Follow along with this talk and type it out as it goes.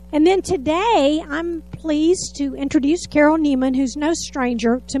And then today, I'm pleased to introduce Carol Neiman, who's no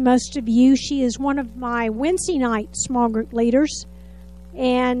stranger to most of you. She is one of my Wednesday night small group leaders,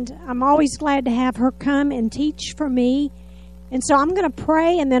 and I'm always glad to have her come and teach for me. And so I'm going to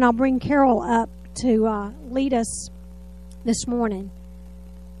pray, and then I'll bring Carol up to lead us this morning.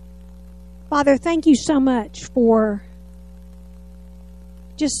 Father, thank you so much for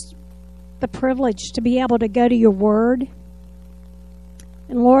just the privilege to be able to go to your word.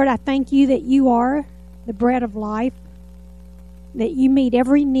 And Lord, I thank you that you are the bread of life, that you meet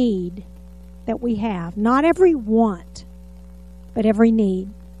every need that we have. Not every want, but every need.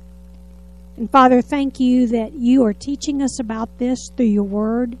 And Father, thank you that you are teaching us about this through your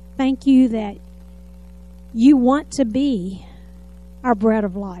word. Thank you that you want to be our bread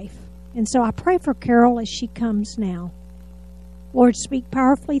of life. And so I pray for Carol as she comes now. Lord, speak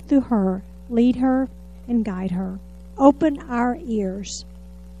powerfully through her. Lead her and guide her. Open our ears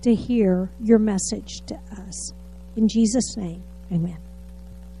to hear your message to us. In Jesus' name, amen.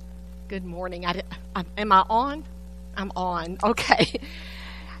 Good morning. Am I on? I'm on. Okay.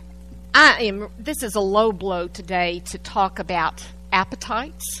 This is a low blow today to talk about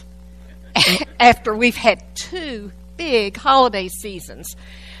appetites after we've had 2 big holiday seasons.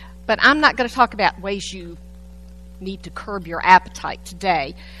 But I'm not going to talk about ways you need to curb your appetite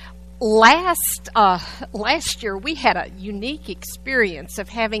today. Last year, we had a unique experience of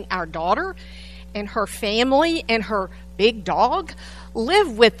having our daughter and her family and her big dog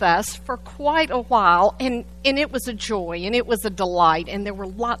live with us for quite a while, and it was a joy, and it was a delight, and there were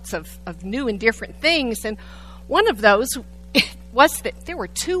lots of new and different things, and one of those was that there were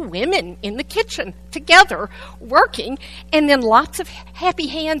 2 women in the kitchen together working, and then lots of happy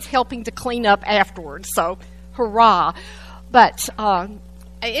hands helping to clean up afterwards, so hurrah. But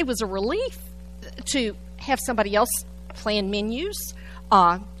it was a relief to have somebody else plan menus.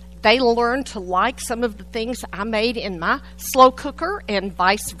 They learned to like some of the things I made in my slow cooker and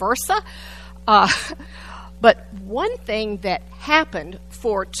vice versa. But one thing that happened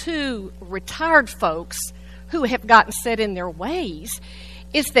for 2 retired folks who have gotten set in their ways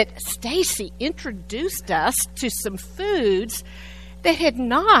is that Stacy introduced us to some foods that had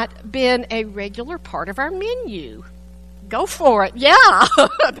not been a regular part of our menu. Go for it. Yeah,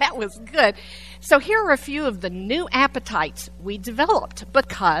 that was good. So here are a few of the new appetites we developed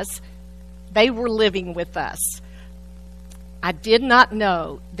because they were living with us. I did not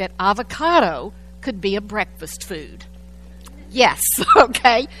know that avocado could be a breakfast food. Yes,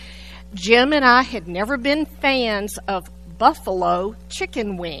 okay. Jim and I had never been fans of buffalo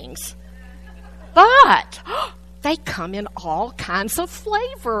chicken wings, but they come in all kinds of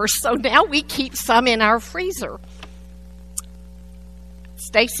flavors, so now we keep some in our freezer.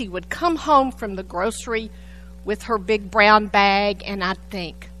 Stacy would come home from the grocery with her big brown bag, and I'd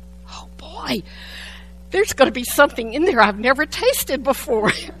think, oh boy, there's going to be something in there I've never tasted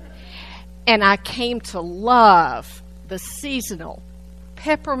before. And I came to love the seasonal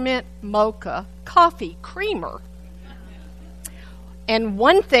peppermint mocha coffee creamer. And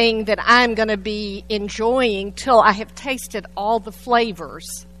one thing that I'm going to be enjoying till I have tasted all the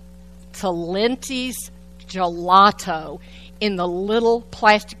flavors, Talenti's gelato in the little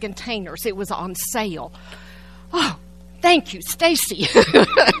plastic containers. It was on sale. Oh, thank you, Stacy.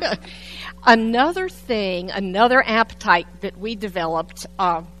 Another appetite that we developed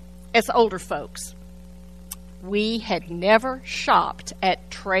as older folks, we had never shopped at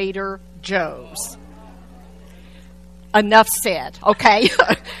Trader Joe's. Enough said, okay?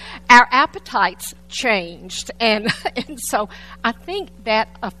 Our appetites changed, and so I think that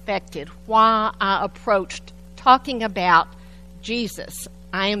affected why I approached talking about Jesus,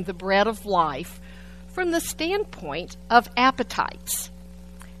 I am the bread of life, from the standpoint of appetites.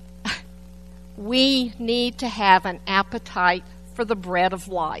 We need to have an appetite for the bread of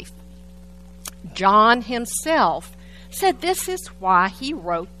life. John himself said this is why he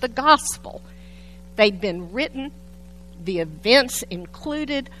wrote the gospel. They'd been written, the events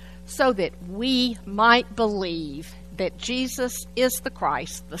included, so that we might believe that Jesus is the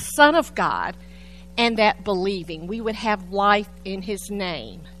Christ, the Son of God, and that believing we would have life in his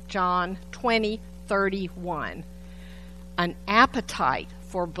name. John 20:31. An appetite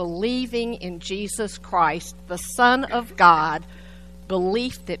for believing in Jesus Christ, the Son of God,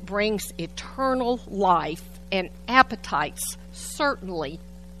 belief that brings eternal life, and appetites certainly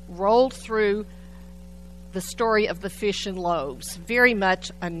rolled through the story of the fish and loaves, very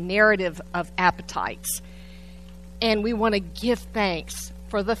much a narrative of appetites. And we want to give thanks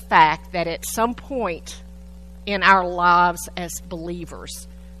for the fact that at some point in our lives as believers,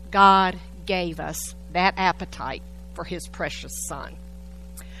 God gave us that appetite for his precious Son.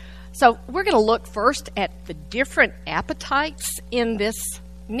 So we're going to look first at the different appetites in this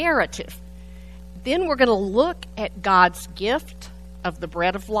narrative. Then we're going to look at God's gift of the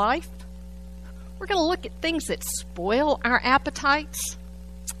bread of life. We're going to look at things that spoil our appetites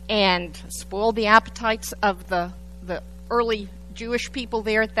and spoil the appetites of the early Jewish people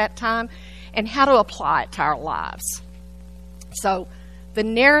there at that time, and how to apply it to our lives. So the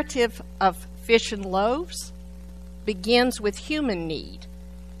narrative of fish and loaves begins with human need.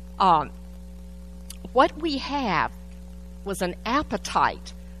 What we have was an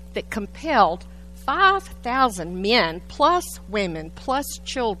appetite that compelled 5,000 men plus women plus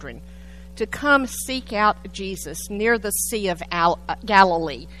children to come seek out Jesus near the Sea of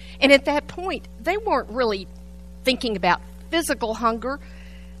Galilee. And at that point, they weren't really thinking about physical hunger.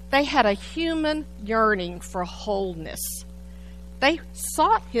 They had a human yearning for wholeness. They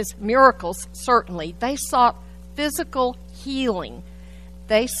sought his miracles, certainly. They sought physical healing.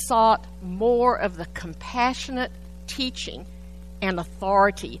 They sought more of the compassionate teaching and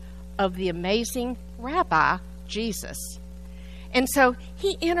authority of the amazing Rabbi Jesus. And so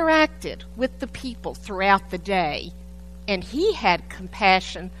he interacted with the people throughout the day, and he had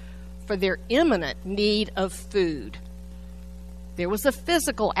compassion for their imminent need of food. There was a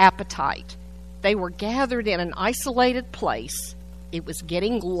physical appetite. They were gathered in an isolated place. It was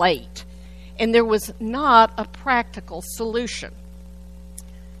getting late, and there was not a practical solution.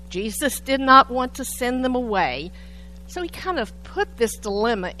 Jesus did not want to send them away, so he kind of put this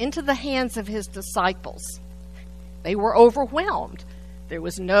dilemma into the hands of his disciples. They were overwhelmed. There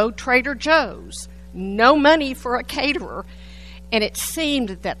was no Trader Joe's, no money for a caterer, and it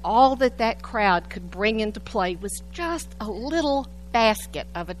seemed that all that crowd could bring into play was just a little basket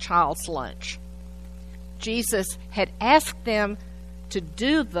of a child's lunch. Jesus had asked them to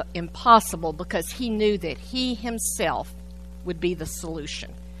do the impossible because he knew that he himself would be the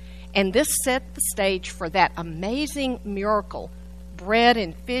solution. And this set the stage for that amazing miracle: bread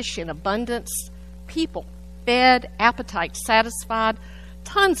and fish in abundance, people fed, appetite satisfied,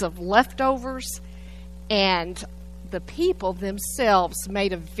 tons of leftovers, and the people themselves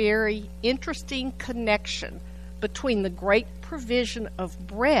made a very interesting connection between the great provision of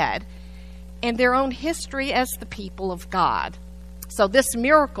bread and their own history as the people of God. So this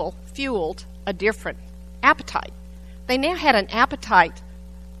miracle fueled a different appetite. They now had an appetite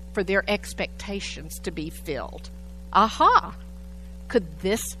for their expectations to be filled. Aha! Could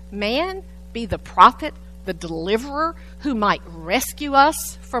this man be the prophet, the deliverer, who might rescue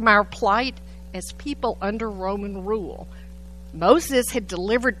us from our plight as people under Roman rule? Moses had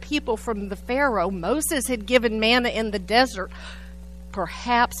delivered people from the Pharaoh. Moses had given manna in the desert.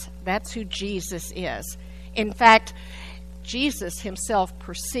 Perhaps that's who Jesus is. In fact, Jesus himself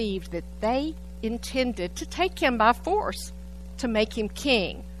perceived that they intended to take him by force to make him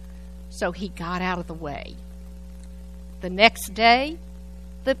king. So he got out of the way. The next day,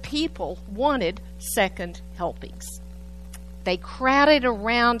 the people wanted second helpings. They crowded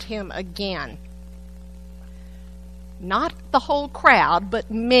around him again. Not the whole crowd, but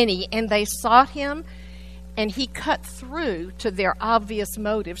many, and they sought him, and he cut through to their obvious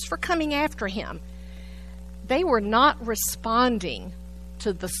motives for coming after him. They were not responding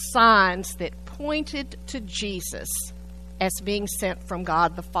to the signs that pointed to Jesus as being sent from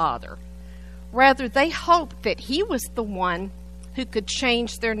God the Father. Rather, they hoped that he was the one who could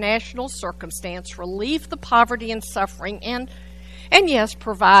change their national circumstance, relieve the poverty and suffering, and yes,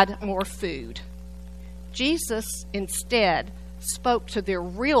 provide more food. Jesus instead spoke to their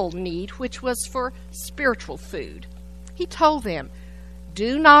real need, which was for spiritual food. He told them,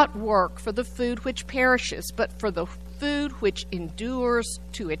 "Do not work for the food which perishes, but for the food which endures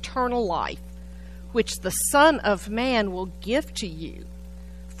to eternal life, which the Son of Man will give to you.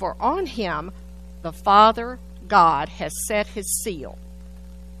 For on him the Father God has set his seal."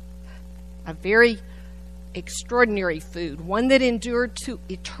 A very extraordinary food, one that endured to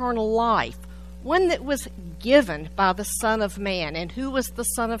eternal life, one that was given by the Son of Man. And who was the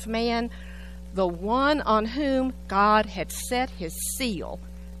Son of Man? The one on whom God had set his seal,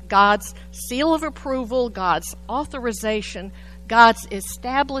 God's seal of approval, God's authorization, God's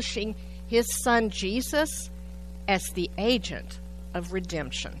establishing his Son Jesus as the agent of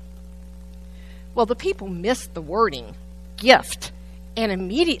redemption. Well, the people missed the wording, gift, and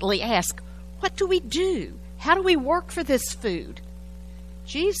immediately asked, "What do we do? How do we work for this food?"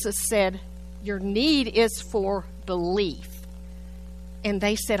 Jesus said, "Your need is for belief." And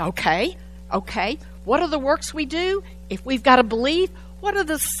they said, okay, what are the works we do? If we've got to believe, what are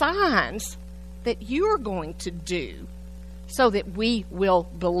the signs that you're going to do so that we will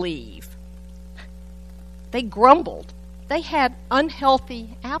believe? They grumbled. they had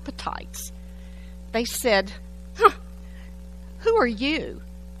unhealthy appetites. They said, who are you?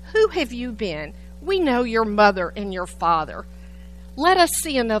 Who have you been? We know your mother and your father. Let us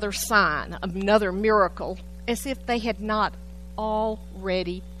see another sign, another miracle, as if they had not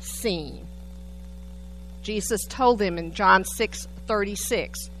already seen. Jesus told them in John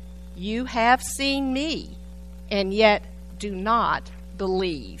 6:36, you have seen me, and yet do not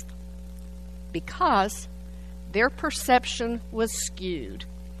believe. Because their perception was skewed.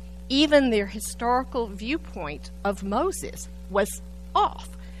 Even their historical viewpoint of Moses was off.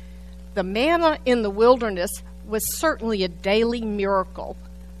 The manna in the wilderness was certainly a daily miracle.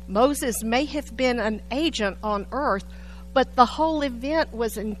 Moses may have been an agent on earth, but the whole event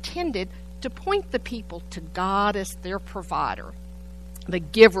was intended to point the people to God as their provider, the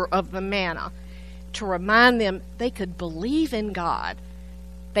giver of the manna, to remind them they could believe in God,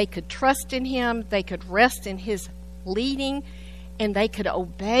 they could trust in Him, they could rest in His leading, and they could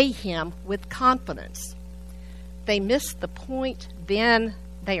obey Him with confidence. They missed the point then,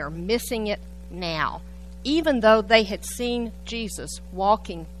 they are missing it now. Even though they had seen Jesus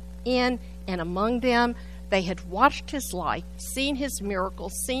walking in and among them, they had watched His life, seen His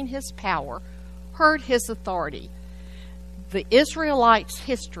miracles, seen His power, heard His authority. The Israelites'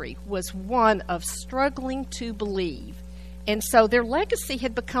 history was one of struggling to believe, and so their legacy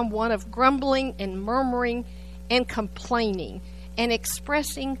had become one of grumbling and murmuring and complaining and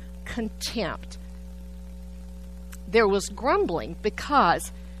expressing contempt. There was grumbling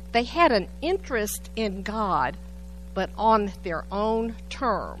because they had an interest in God, but on their own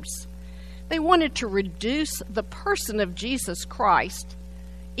terms. They wanted to reduce the person of Jesus Christ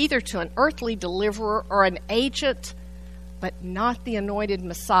either to an earthly deliverer or an agent, but not the anointed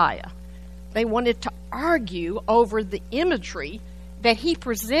Messiah. They wanted to argue over the imagery that He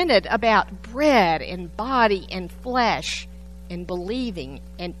presented about bread and body and flesh and believing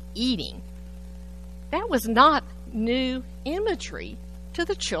and eating. That was not new imagery to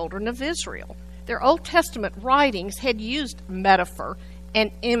the children of Israel. Their Old Testament writings had used metaphor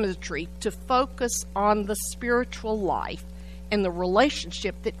and imagery to focus on the spiritual life and the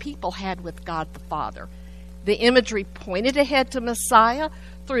relationship that people had with God the Father. The imagery pointed ahead to Messiah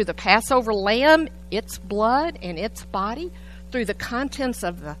through the Passover lamb, its blood and its body, through the contents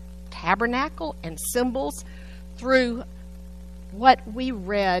of the tabernacle and symbols, through what we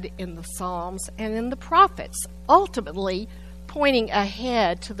read in the Psalms and in the prophets, ultimately pointing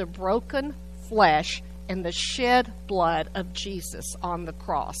ahead to the broken flesh and the shed blood of Jesus on the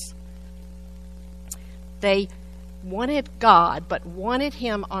cross. They wanted God, but wanted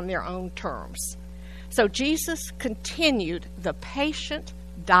Him on their own terms. So Jesus continued the patient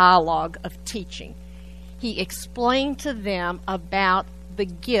dialogue of teaching. He explained to them about the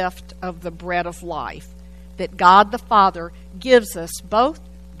gift of the bread of life, that God the Father gives us both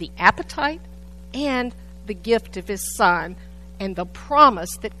the appetite and the gift of His Son, and the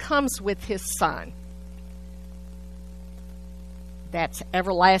promise that comes with His Son. That's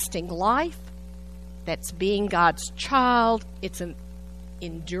everlasting life. That's being God's child. It's an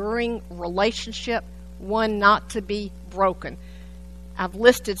enduring relationship, one not to be broken. I've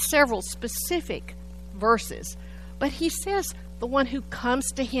listed several specific verses, but He says the one who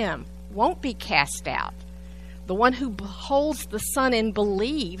comes to Him won't be cast out. The one who beholds the Son and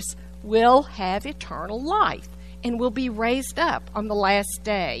believes will have eternal life and will be raised up on the last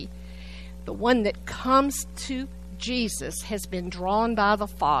day. The one that comes to Jesus has been drawn by the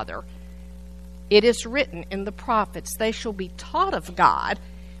Father. It is written in the prophets, they shall be taught of God,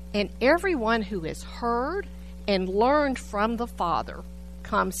 and everyone who has heard and learned from the Father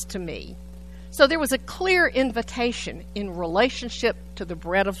comes to me. So there was a clear invitation in relationship to the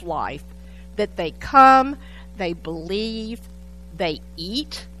bread of life that they come, they believe, they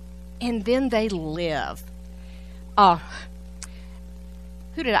eat, and then they live.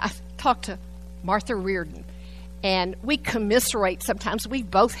 Who did I talk to? Martha Reardon. And we commiserate sometimes. We've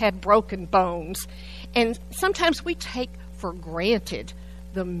both had broken bones. And sometimes we take for granted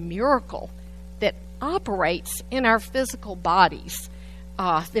the miracle that operates in our physical bodies.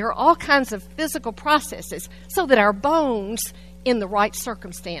 There are all kinds of physical processes so that our bones, in the right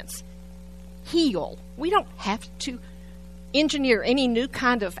circumstance, heal. We don't have to engineer any new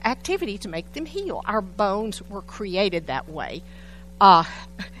kind of activity to make them heal. Our bones were created that way.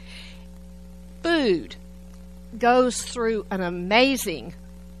 Food goes through an amazing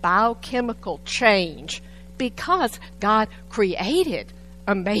biochemical change because God created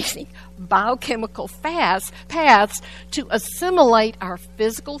amazing biochemical paths to assimilate our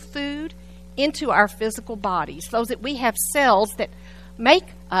physical food into our physical bodies so that we have cells that make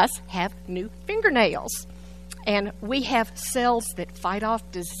us have new fingernails. And we have cells that fight off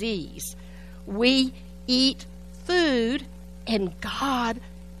disease. We eat food, and God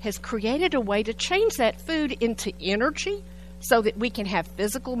has created a way to change that food into energy so that we can have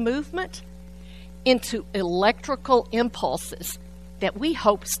physical movement, into electrical impulses that we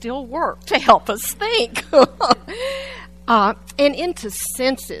hope still work to help us think, and into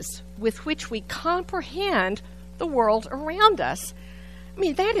senses with which we comprehend the world around us. I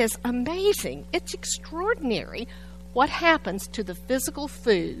mean, that is amazing. It's extraordinary what happens to the physical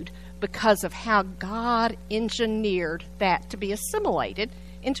food because of how God engineered that to be assimilated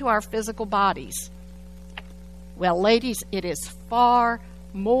into our physical bodies. Well, ladies, it is far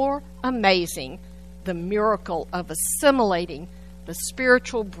more amazing, the miracle of assimilating the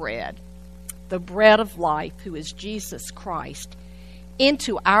spiritual bread, the bread of life, who is Jesus Christ,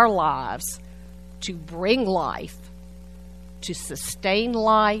 into our lives to bring life, to sustain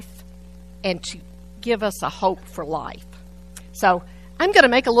life, and to give us a hope for life. So I'm going to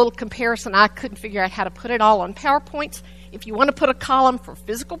make a little comparison. I couldn't figure out how to put it all on PowerPoints. If you want to put a column for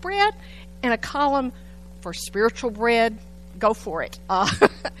physical bread and a column for spiritual bread, go for it.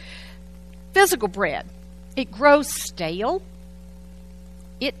 Physical bread, it grows stale.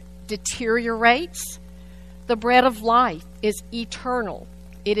 It deteriorates. The bread of life is eternal.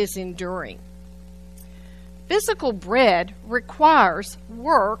 It is enduring. Physical bread requires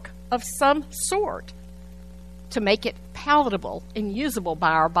work of some sort to make it palatable and usable by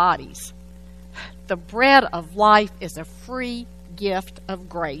our bodies. The bread of life is a free gift of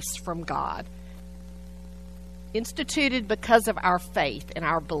grace from God, instituted because of our faith and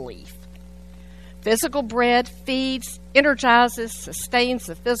our belief. Physical bread feeds, energizes, sustains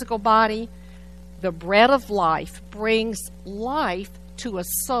the physical body. The bread of life brings life to a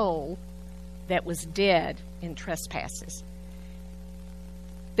soul that was dead in trespasses.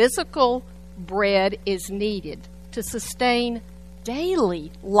 Physical bread is needed to sustain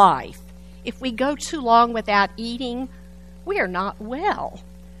daily life. If we go too long without eating, we are not well.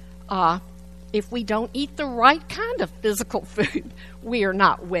 If we don't eat the right kind of physical food, we are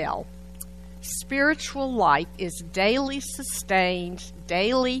not well. Spiritual life is daily sustained,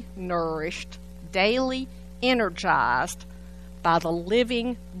 daily nourished, daily energized by the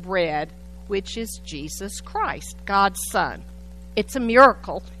living bread, which is Jesus Christ, God's Son. It's a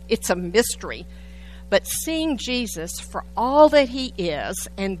miracle. It's a mystery. But seeing Jesus for all that he is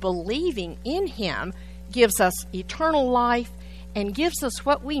and believing in him gives us eternal life and gives us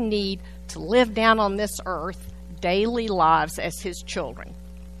what we need to live down on this earth daily lives as his children.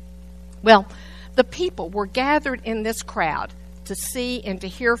 Well, the people were gathered in this crowd to see and to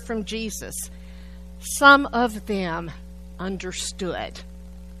hear from Jesus. Some of them understood.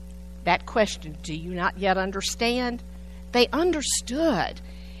 That question, do you not yet understand? They understood,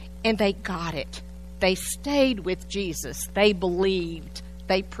 and they got it. They stayed with Jesus. They believed.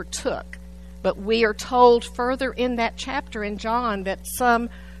 They partook. But we are told further in that chapter in John that some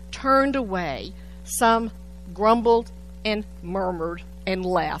turned away, some grumbled and murmured and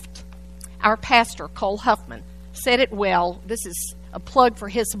left. Our pastor, Cole Huffman, said it well. This is a plug for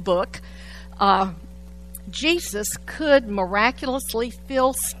his book. Jesus could miraculously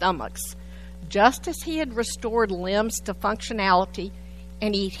fill stomachs, just as he had restored limbs to functionality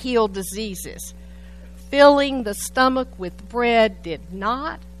and he healed diseases. Filling the stomach with bread did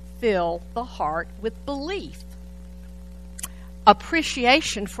not fill the heart with belief.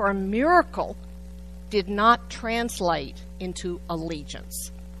 Appreciation for a miracle did not translate into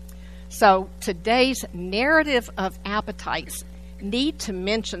allegiance. So today's narrative of appetites need to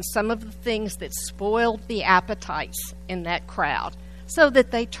mention some of the things that spoiled the appetites in that crowd so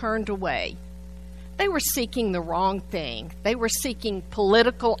that they turned away. They were seeking the wrong thing. They were seeking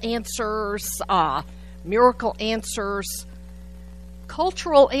political answers, miracle answers,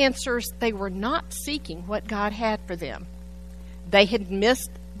 cultural answers. They were not seeking what God had for them. They had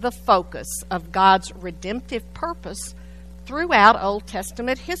missed the focus of God's redemptive purpose throughout Old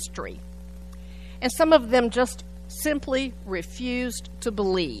Testament history. And some of them just simply refused to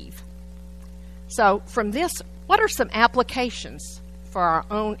believe. So from this, what are some applications for our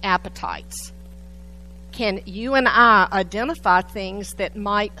own appetites? Can you and I identify things that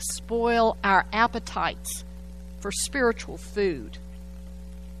might spoil our appetites for spiritual food?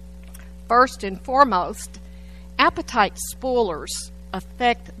 First and foremost, appetite spoilers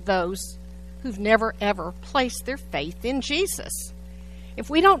affect those who've never ever placed their faith in Jesus. If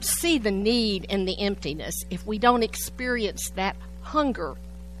we don't see the need and the emptiness, if we don't experience that hunger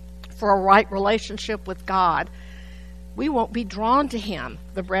for a right relationship with God, we won't be drawn to him,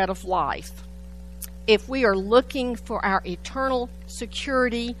 the bread of life. If we are looking for our eternal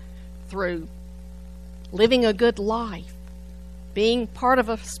security through living a good life, being part of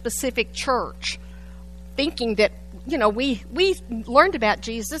a specific church, thinking that, we learned about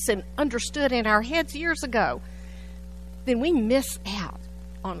Jesus and understood in our heads years ago, then we miss out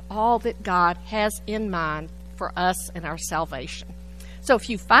on all that God has in mind for us and our salvation. So if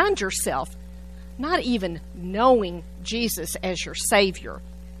you find yourself not even knowing Jesus as your Savior,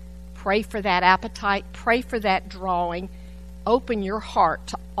 pray for that appetite, pray for that drawing, open your heart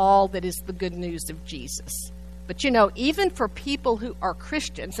to all that is the good news of Jesus. But even for people who are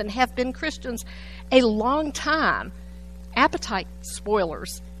Christians and have been Christians a long time, appetite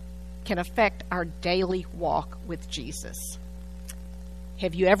spoilers can affect our daily walk with Jesus.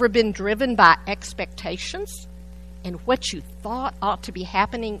 Have you ever been driven by expectations and what you thought ought to be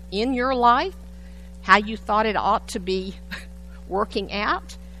happening in your life, how you thought it ought to be working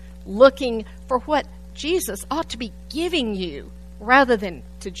out, looking for what Jesus ought to be giving you rather than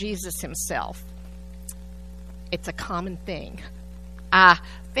to Jesus himself? It's a common thing. I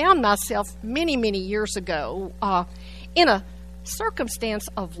found myself many, many years ago in a circumstance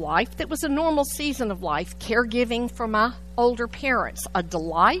of life that was a normal season of life, caregiving for my older parents, a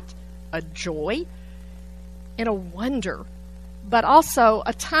delight, a joy, and a wonder, but also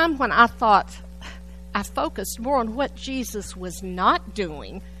a time when I thought I focused more on what Jesus was not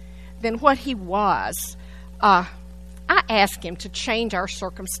doing than what he was. I asked him to change our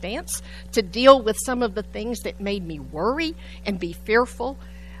circumstance, to deal with some of the things that made me worry and be fearful,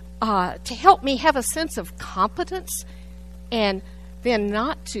 to help me have a sense of competence, and then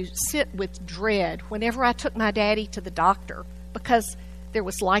not to sit with dread whenever I took my daddy to the doctor, because there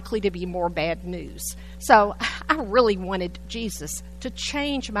was likely to be more bad news. So I really wanted Jesus to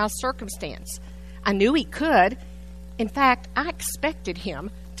change my circumstance. I knew he could. In fact, I expected him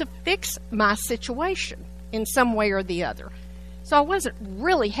to fix my situation in some way or the other. So I wasn't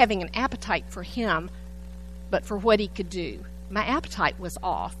really having an appetite for him, but for what he could do. My appetite was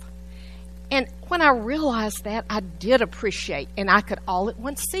off. And when I realized that, I did appreciate, and I could all at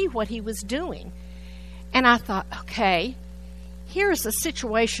once see what he was doing. And I thought, okay, here's a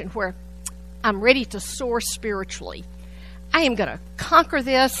situation where I'm ready to soar spiritually. I am going to conquer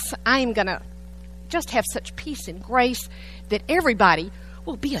this. I am going to just have such peace and grace that everybody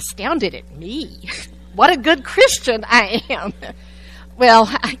will be astounded at me. What a good Christian I am. Well,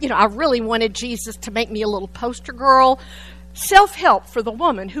 I really wanted Jesus to make me a little poster girl, self-help for the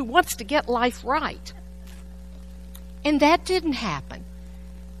woman who wants to get life right. And that didn't happen.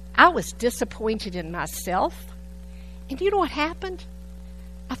 I was disappointed in myself. And you know what happened?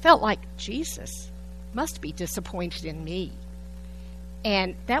 I felt like Jesus must be disappointed in me.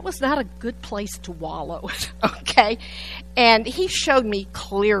 And that was not a good place to wallow, okay? And he showed me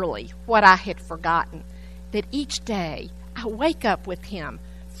clearly what I had forgotten, that each day I wake up with him,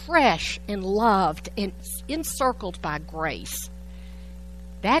 fresh and loved and encircled by grace.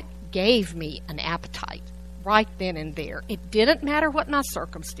 That gave me an appetite right then and there. It didn't matter what my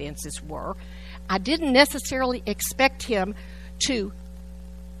circumstances were. I didn't necessarily expect him to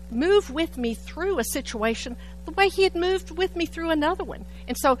move with me through a situation the way he had moved with me through another one.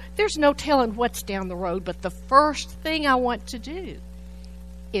 And so there's no telling what's down the road, but the first thing I want to do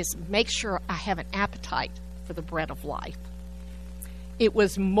is make sure I have an appetite for the bread of life. It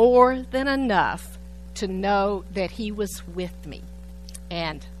was more than enough to know that he was with me,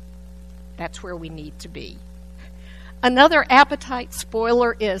 and that's where we need to be. Another appetite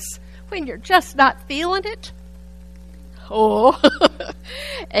spoiler is when you're just not feeling it. Oh,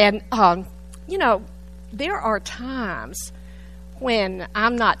 and there are times when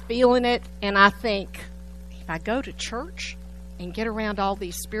I'm not feeling it, and I think, if I go to church and get around all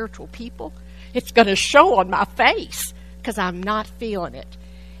these spiritual people, it's going to show on my face because I'm not feeling it.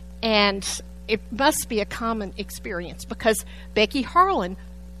 And it must be a common experience, because Becky Harlan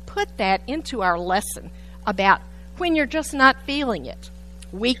put that into our lesson about when you're just not feeling it.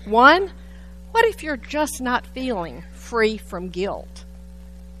 Week 1, what if you're just not feeling free from guilt?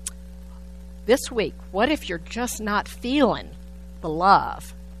 This week, what if you're just not feeling the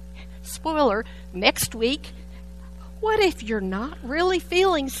love? Spoiler, next week, what if you're not really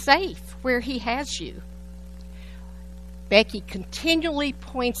feeling safe where he has you? Becky continually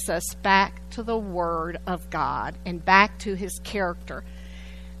points us back to the Word of God and back to his character.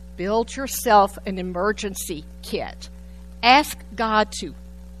 Build yourself an emergency kit. Ask God to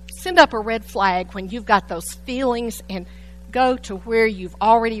send up a red flag when you've got those feelings, and go to where you've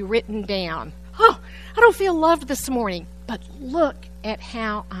already written down, oh, I don't feel loved this morning, but look at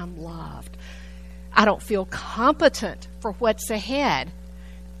how I'm loved. I don't feel competent for what's ahead.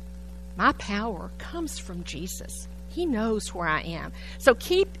 My power comes from Jesus. He knows where I am. So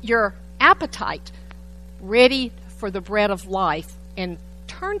keep your appetite ready for the bread of life and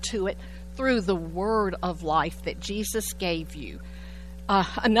turn to it through the word of life that Jesus gave you.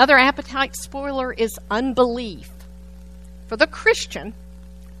 Another appetite spoiler is unbelief. For the Christian,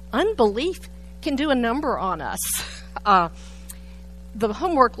 unbelief can do a number on us. The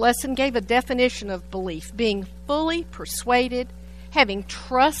homework lesson gave a definition of belief: being fully persuaded, having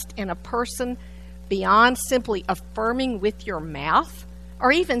trust in a person beyond simply affirming with your mouth,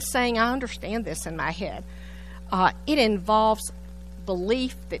 or even saying, I understand this in my head. It involves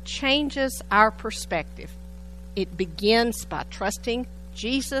belief that changes our perspective. It begins by trusting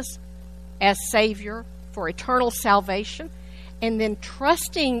Jesus as Savior for eternal salvation, and then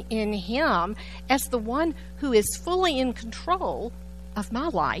trusting in Him as the one who is fully in control of my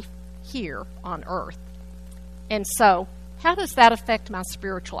life here on earth. And so, how does that affect my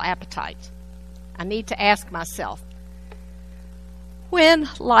spiritual appetite? I need to ask myself, when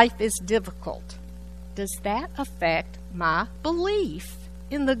life is difficult, does that affect my belief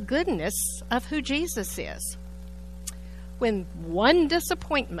in the goodness of who Jesus is? When one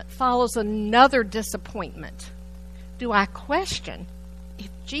disappointment follows another disappointment, do I question if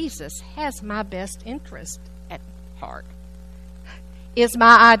Jesus has my best interest at heart? Is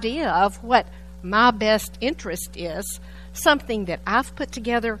my idea of what my best interest is something that I've put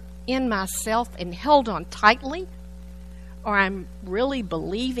together in myself and held on tightly? Or am I really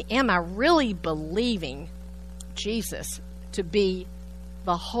believing Jesus to be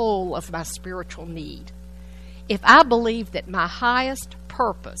the whole of my spiritual need? If I believe that my highest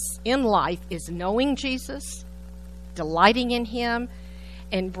purpose in life is knowing Jesus, delighting in Him,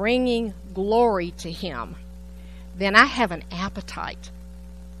 and bringing glory to Him, then I have an appetite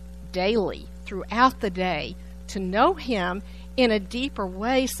daily, throughout the day, to know Him in a deeper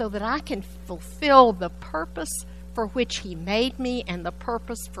way so that I can fulfill the purpose for which He made me and the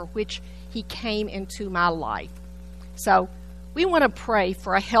purpose for which He came into my life. So we want to pray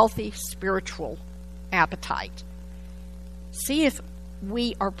for a healthy spiritual appetite. See if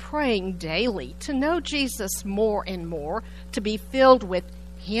we are praying daily to know Jesus more and more, to be filled with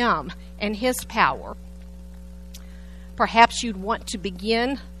Him and His power. Perhaps you'd want to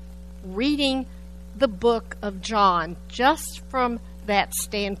begin reading the book of John just from that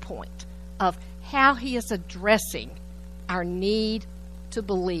standpoint of how he is addressing our need to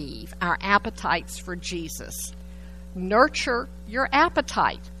believe, our appetites for Jesus. Nurture your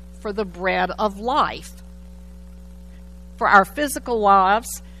appetite for the bread of life. For our physical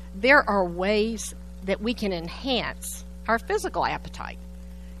lives, there are ways that we can enhance our physical appetite.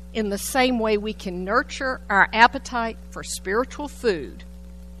 In the same way we can nurture our appetite for spiritual food.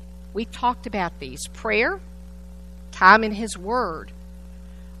 We've talked about these: prayer, time in His Word,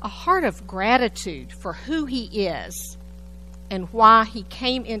 a heart of gratitude for who He is and why He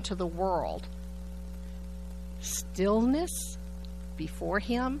came into the world, stillness before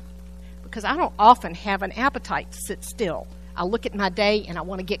Him, because I don't often have an appetite to sit still. I look at my day and I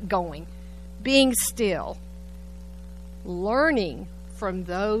want to get going. Being still, learning from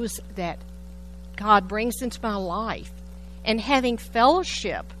those that God brings into my life, and having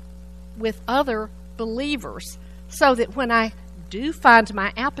fellowship with other believers so that when I do find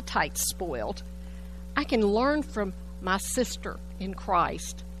my appetite spoiled, I can learn from my sister in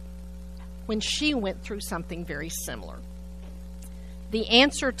Christ when she went through something very similar. The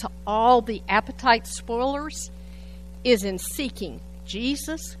answer to all the appetite spoilers is in seeking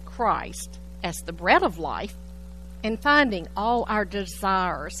Jesus Christ as the bread of life and finding all our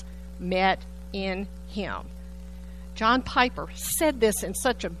desires met in Him. John Piper said this in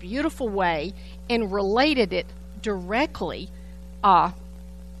such a beautiful way and related it directly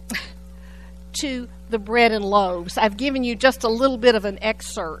to the bread and loaves. I've given you just a little bit of an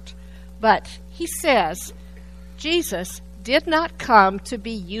excerpt, but he says, Jesus did not come to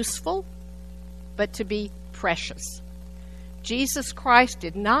be useful, but to be precious. Jesus Christ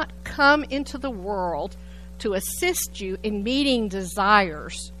did not come into the world to assist you in meeting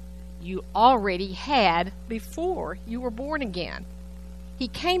desires you already had before you were born again. He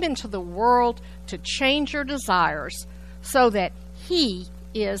came into the world to change your desires so that He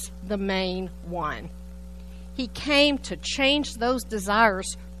is the main one. He came to change those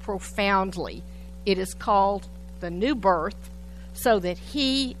desires profoundly. It is called the new birth, so that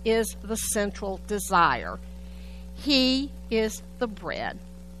He is the central desire. He is the bread.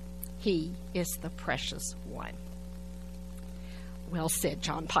 He is the precious one. Well said,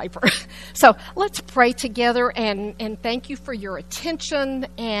 John Piper. So let's pray together and thank you for your attention,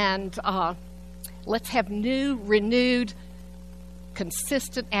 and let's have new, renewed,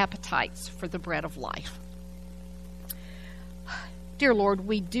 consistent appetites for the bread of life. Dear Lord,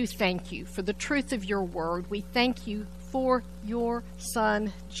 we do thank you for the truth of your word. We thank you for your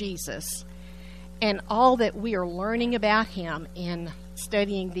Son, Jesus, and all that we are learning about him in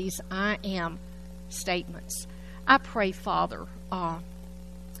studying these I am statements. I pray, Father,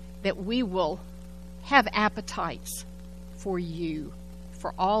 that we will have appetites for you,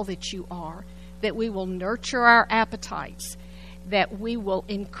 for all that you are, that we will nurture our appetites, that we will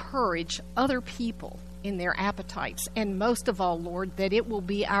encourage other people in their appetites, and most of all, Lord, that it will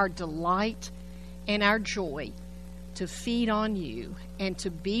be our delight and our joy to feed on you and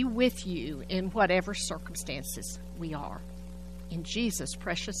to be with you in whatever circumstances we are. In Jesus'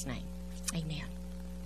 precious name, amen.